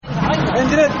En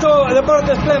directo,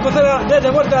 Deportes Play desde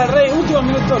Huerta del Rey, últimos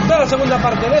minutos de la segunda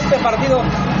parte de este partido.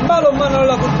 Balonmano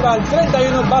Aula Cultural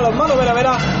 31, balonmano Vera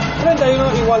Vera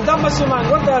 31, igualdad máxima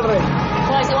en Huerta del Rey.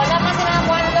 Pues igualdad máxima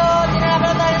cuando tiene la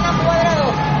pelota en el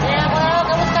cuadrado. En el cuadrado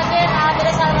que busca bien a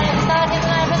Teresa Álvarez, que está haciendo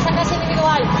una defensa casi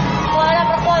individual. Cuadra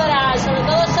por cuadra, sobre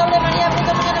todo sobre María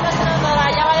Brito, mucho más anotadora.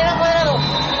 Ya va en el cuadrado,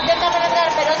 intenta penetrar,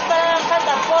 pero es para la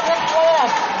falta por las cuadras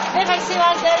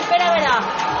defensivas del Vera Vera.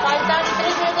 Faltan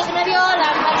 3 minutos y medio,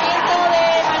 lanzamiento de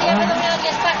María Brito, que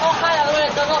está coja, la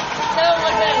duele todo, se da un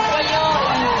golpe en el cuello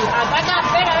y ataca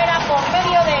Vera Vera por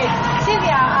medio de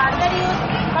Silvia Arterius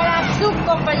para su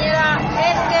compañera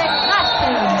Escucha.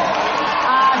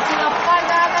 Si nos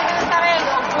falta ataque esta vez,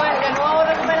 de nuevo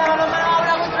recupera balonmano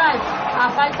Aula Cultural a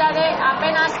falta de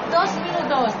apenas 2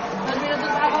 minutos. 2 minutos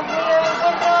para concluir el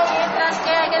encuentro, mientras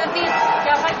que hay que decir que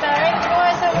a falta de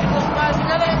 29 segundos para el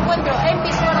final del encuentro en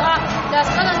Pisuerga,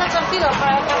 las ganas han sortido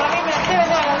para el Carramimbre CB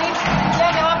de Valladolid,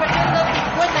 ya que va perdiendo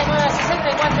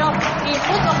 59-64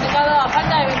 y muy complicado a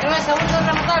falta de 29 segundos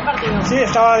remontar el partido. Sí,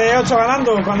 estaba de 8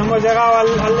 ganando cuando hemos llegado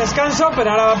al descanso,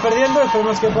 pero ahora va perdiendo.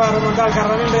 Esperemos que pueda remontar el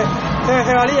Carramimbre CB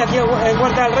de Valladolid. Aquí en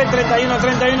Huerta del Rey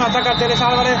 31-31, ataca Teresa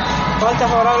Álvarez, falta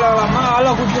favorable a la mano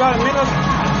Aula Cultural, menos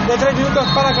de 3 minutos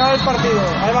para acabar el partido.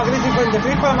 Ahí va Cris y Fuente,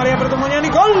 Cris para María Preto Muñani,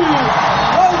 ¡gol!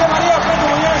 ¡Gol de María Preto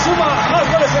Muñani! Suma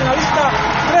más goles en la lista,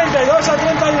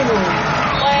 32-31.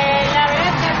 Pues la verdad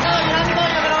es que todo llorando,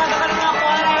 yo creo que va a tocar una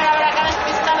jugadora de Vera Vera que ha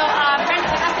despistado a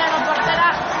Merce Castellano, portera,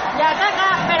 y ataca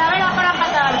Vera Vera para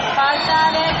empatar. Falta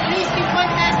de Cristi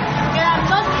Fuentes, quedan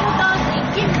 2 minutos y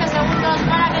 15 segundos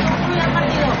para que concluya el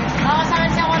partido. Vamos a ver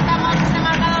si aguantamos este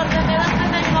marcador,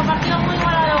 32-31, partido muy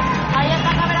igualado. Ahí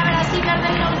ataca Vera Vera, sí, pierde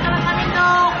y busca lanzamiento,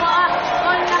 juega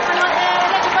con la pelota,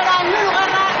 recupera Lulu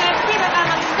Garra, que pide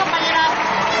calma a sus compañeras,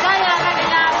 sale al ataque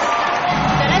ya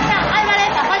Teresa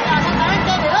Álvarez, a falta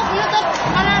exactamente de 2 minutos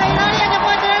para la Viloria, que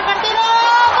puede tener el partido.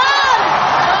 ¡Gol!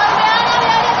 ¡Gol de Ana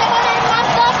Viloria, que pone más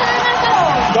 2 en el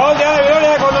marcador! Gol de Ana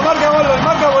Viloria, cuando marca gol los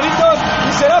marca bonitos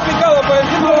y será picado por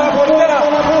encima de la portera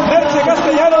Merce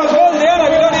Castellanos. Gol de Ana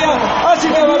Viloria, así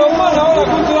que balonmano Aula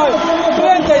Cultural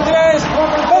 33,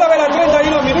 Vera Vera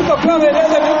 31, minuto clave en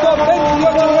este minuto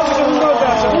 28 segundos de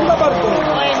la segunda parte.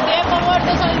 Pues tiempo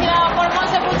muerto solicitado por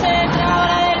Monse Puche,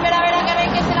 entrenadora del Vera Vera, que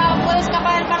ven que se la puede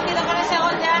escapar el partido con ese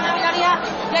gol de Ana Viloria.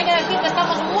 Y hay que decir que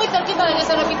estamos muy cerquita de que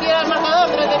se repitiera el marcador,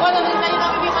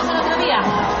 34-31 vivimos el otro día.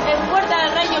 En Puerta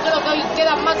del Rey yo creo que hoy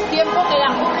queda más tiempo,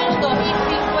 queda 1 minuto y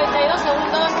 52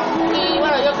 segundos. Y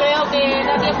bueno, yo creo que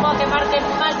da tiempo a que marquen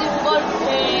más de un gol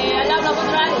al Aula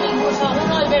Cultural, incluso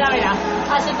uno del Vera Vera.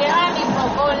 Así que ahora mismo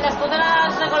con las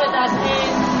punteras recoletas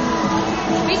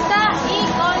en pista y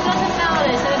con los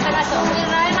entrenadores, en este caso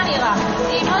Israel Maniega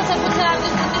y Monse Puche, dando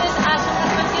instrucciones a sus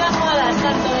respectivas jugadoras,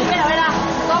 tanto del Vera Vera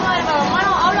como del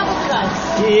balonmano Aula Cultural.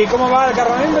 ¿Y cómo va el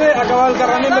Carramimbre? Acaba el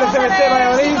Carramimbre CBC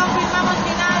Valladolid. Si confirmamos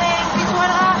final en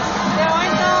Pisuerga, de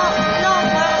momento no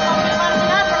podemos confirmar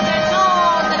final porque no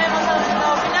tenemos el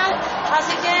resultado final,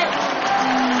 así que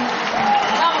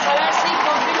vamos a ver si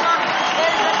confirma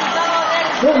el resultado del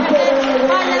CBC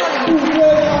Valladolid.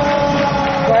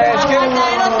 Pues A que falta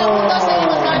de 2 segundos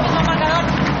seguimos con el mismo marcador,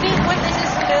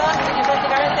 56-62, así que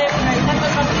prácticamente finalizando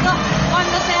el partido.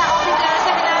 Cuando sea oficial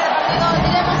ese final del partido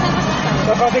diremos el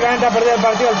resultado. pues prácticamente ha perdido el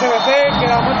partido el CBC,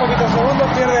 quedan muy poquitos segundos,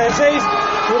 pierde de 6.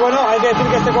 Y bueno, hay que decir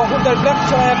que este conjunto del Plan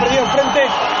se haya perdido frente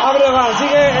a Breogán.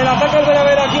 Sigue el ataque del Vera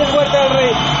Vera aquí en Huerta del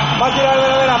Rey. Va a tirar el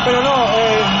Vera Vera, pero no,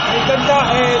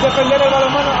 intenta defender el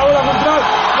balonmano Aula Cultural.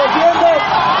 Defiende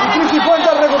y Cristi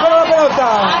Fuentes recupera la pelota.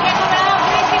 Ha recuperado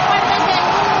Cristi Fuentes en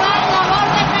una gran labor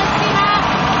defensiva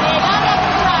del Aula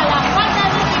Cultural. La falta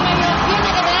de 1 y medio tiene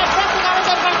que tener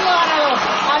prácticamente el partido ganado.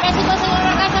 A ver si consigue un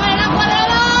alcance de Elena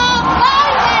Cuadrado.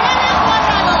 ¡Gol de Elena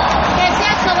Cuadrado! Que se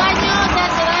ha hecho daño,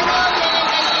 tiene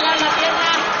que estirar la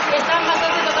pierna. Están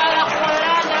bastante tocadas las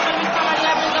jugadoras. Ya hemos visto a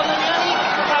María Brito Muñoni,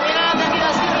 también ha atendido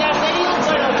a Silvia Arterius.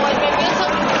 Bueno, pues 28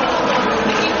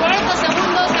 y 40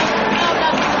 segundos. Aula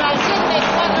Cultural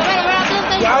 74, Vera Vera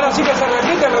 31. Y ahora sí que se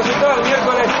repite el resultado del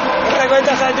miércoles. Esta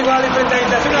cuenta se ha hecho igual frente a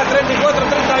Intasuna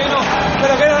 34-31,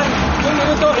 pero quedan 1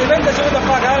 minuto y 20 segundos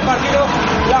para acabar el partido.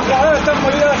 Las jugadoras están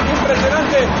molidas,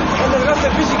 impresionante el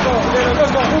desgaste físico de los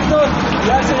dos conjuntos.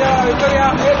 Ya se lleva la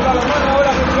victoria el balonmano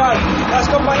Aula Cultural. Las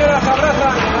compañeras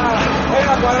abrazan a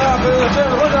Elena Cuadrada, pero es el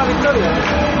gol de la victoria.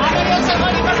 Ha tenido ese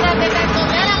gol importante tanto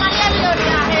de Ana María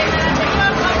Viloria en el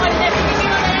anterior como el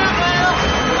definitivo de Elena Cuadrado,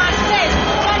 más 3.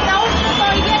 Falta 1 minuto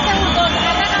y 10 segundos.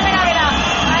 Ataca Vera Vera.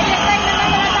 Ahí está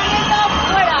intentando el lanzamiento.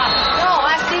 Fuera. No,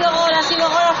 ha sido gol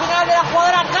al final de la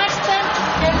jugadora Carsten,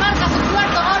 que marca su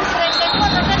cuarto gol,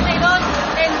 34-32.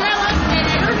 Entramos en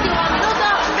el último minuto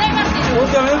de partido.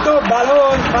 Último minuto minuto.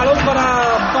 Balón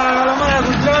para el balonmano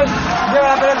cultural. Lleva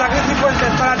la pelota Cristi Fuentes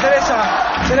para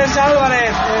Teresa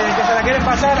Álvarez, que se la quieren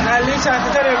pasar a Elisa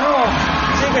Cesario. No,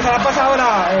 sí, que se la pasa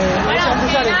ahora Elisa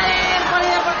Cesario. El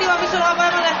polideportivo, aquí solo lo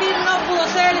podemos decir, no pudo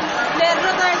ser.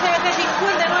 Derrota del CBC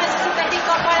 59-65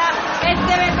 para el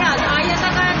TV Prat. Ahí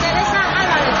ataca Teresa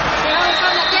Álvarez, que va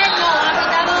buscando que no ha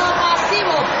pitado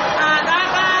pasivo.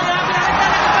 Ataca rápidamente,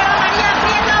 recupera María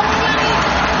Prieta Muñoz,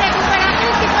 recupera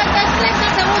Cristi Fuentes, 30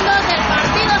 segundos, el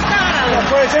partido está ganado.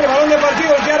 Puede ser balón de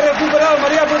partido el que ha recuperado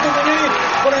María Prieta Muñoz,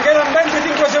 porque quedan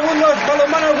 25 segundos.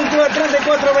 Balonmano cultural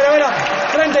 34, Vera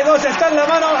 32, está en la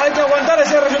mano, hay que aguantar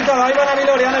ese resultado. Ahí va Ana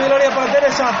Viloria para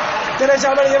Teresa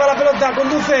Álvarez, lleva la pelota,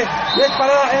 conduce y es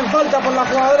parada en falta por las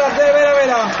jugadoras de Vera.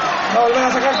 Va a volver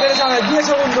a sacar Teresa Álvarez, 10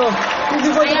 segundos. Un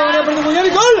 50 para María Prieta Muñoz y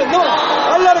 ¡gol! ¡No!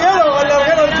 Al larguero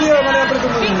el tío de María Prieta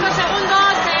Muñoz. 5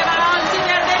 segundos, balón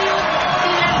Silver Derius,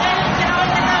 que no va a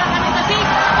intentar el lanzamiento así.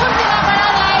 Última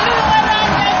parada, el Uruguay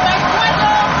 34,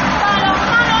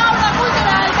 balonmano aula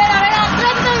cultural, Vera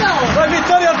 32. La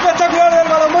victoria espectacular del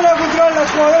balonmano cultural, las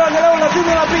jugadoras del aula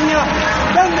haciendo la piña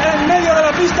en medio de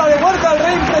la pista de Huerta del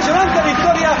Rey. Impresionante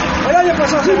victoria. El año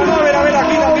pasado se ganó Vera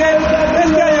aquí también,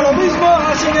 este año lo mismo,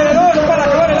 así que de 2 para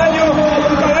acabar el año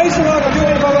y para irse la ocasión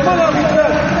del balonmano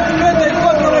cultural.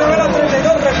 34 Vera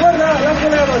 32, recuerda las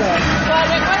goleadoras. Pues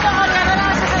recuerdo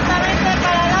goleadoras exactamente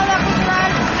para el aula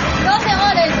cultural, 12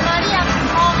 goles, María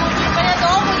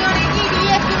Muñoz y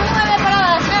 19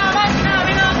 paradas, nada más y nada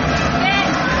menos que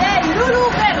de Lulu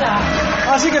Guerra.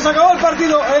 Así que se acabó el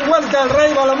partido en Huerta del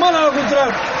Rey, balonmano cultural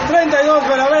 32,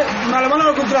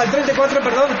 balonmano cultural 34,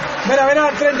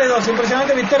 Vera 32.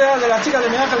 Impresionante victoria de las chicas de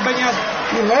Miguel Ángel Peñas,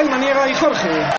 Israel Maniega y Jorge.